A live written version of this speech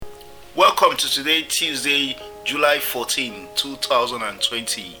Welcome to today, Tuesday, July 14,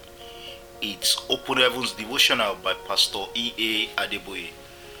 2020. It's Open Heavens Devotional by Pastor E.A. Adeboye.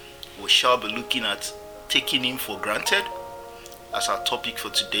 We shall be looking at taking Him for granted as our topic for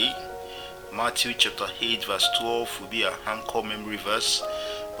today. Matthew chapter 8 verse 12 will be our anchor memory verse.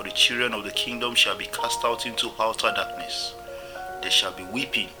 For the children of the kingdom shall be cast out into outer darkness. There shall be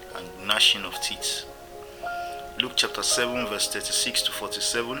weeping and gnashing of teeth. Luke chapter 7 verse 36 to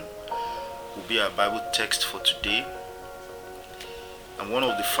 47 will be our Bible text for today. And one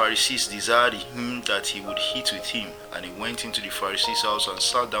of the Pharisees desired him that he would eat with him, and he went into the Pharisee's house and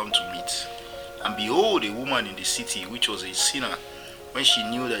sat down to meat. And behold, a woman in the city, which was a sinner, when she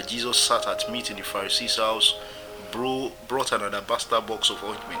knew that Jesus sat at meat in the Pharisee's house, brought an alabaster box of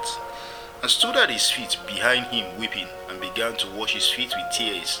ointment, and stood at his feet behind him weeping, and began to wash his feet with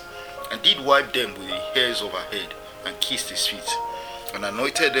tears, and did wipe them with the hairs of her head, and kissed his feet, and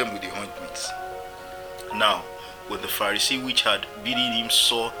anointed them with the ointment. Now, when the Pharisee which had bidden him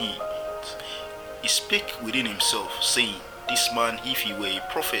saw it, he spake within himself, saying, This man, if he were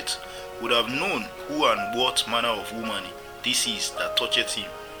a prophet, would have known who and what manner of woman this is that toucheth him,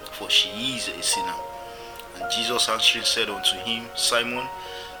 for she is a sinner. And Jesus answering said unto him, Simon,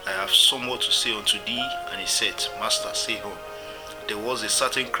 I have somewhat to say unto thee. And he said, Master, say on. There was a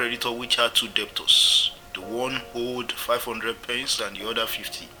certain creditor which had two debtors. The one owed 500 pence and the other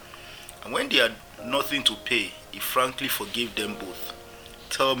 50. And when they had nothing to pay, he frankly forgave them both.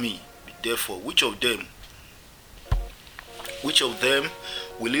 Tell me, therefore, which of them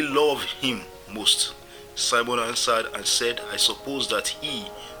will he love him most? Simon answered and said, I suppose that he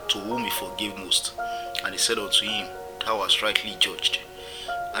to whom he forgave most. And he said unto him, Thou hast rightly judged.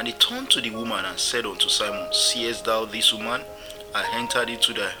 And he turned to the woman and said unto Simon, Seest thou this woman? I entered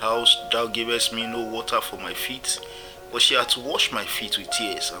into thy house, thou gavest me no water for my feet, but she had to wash my feet with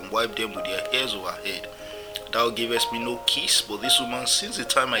tears, and wipe them with the hairs of her head. Thou gavest me no kiss, but this woman, since the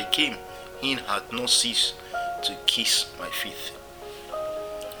time I came in, hath not ceased to kiss my feet.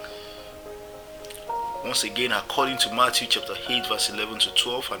 Once again, according to Matthew chapter 8 verse 11 to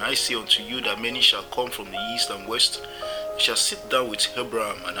 12, And I say unto you that many shall come from the east and west, shall sit down with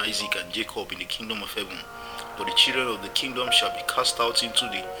Abraham and Isaac and Jacob in the kingdom of heaven. But the children of the kingdom shall be cast out into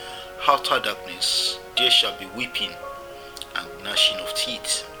the outer darkness. There shall be weeping and gnashing of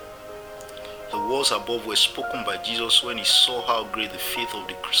teeth. The words above were spoken by Jesus when he saw how great the faith of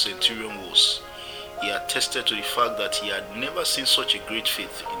the centurion was. He attested to the fact that he had never seen such a great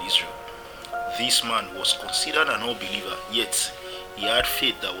faith in Israel. This man was considered an unbeliever, yet he had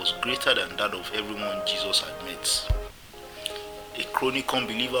faith that was greater than that of everyone Jesus had met. A chronic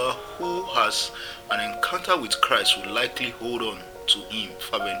unbeliever who has an encounter with Christ will likely hold on to him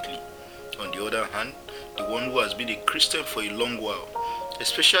fervently. On the other hand, the one who has been a Christian for a long while,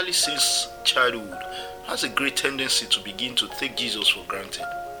 especially since childhood, has a great tendency to begin to take Jesus for granted.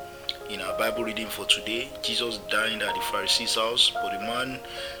 In our Bible reading for today, Jesus dined at the Pharisee's house, but the man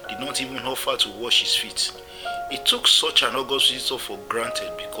did not even offer to wash his feet. He took such an august visitor for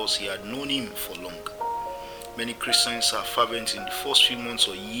granted because he had known him for long. Many Christians are fervent in the first few months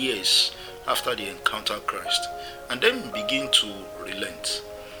or years after they encounter Christ, and then begin to relent.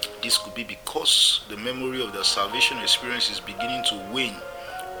 This could be because the memory of their salvation experience is beginning to wane,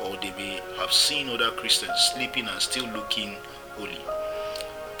 or they may have seen other Christians sleeping and still looking holy.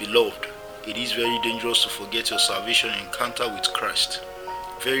 Beloved, it is very dangerous to forget your salvation encounter with Christ.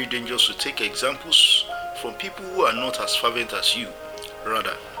 Very dangerous to take examples from people who are not as fervent as you.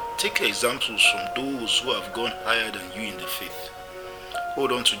 Rather, take examples from those who have gone higher than you in the faith.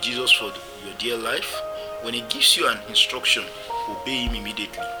 Hold on to Jesus for your dear life. When he gives you an instruction, obey him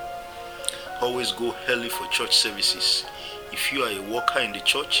immediately. Always go early for church services. If you are a worker in the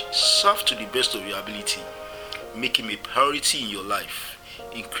church, serve to the best of your ability. Make him a priority in your life.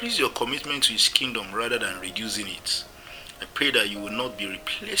 Increase your commitment to his kingdom rather than reducing it. I pray that you will not be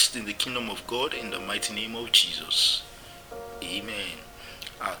replaced in the kingdom of God in the mighty name of Jesus. Amen.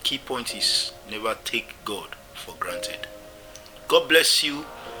 Our key point is never take God for granted. God bless you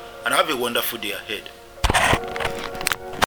and have a wonderful day ahead.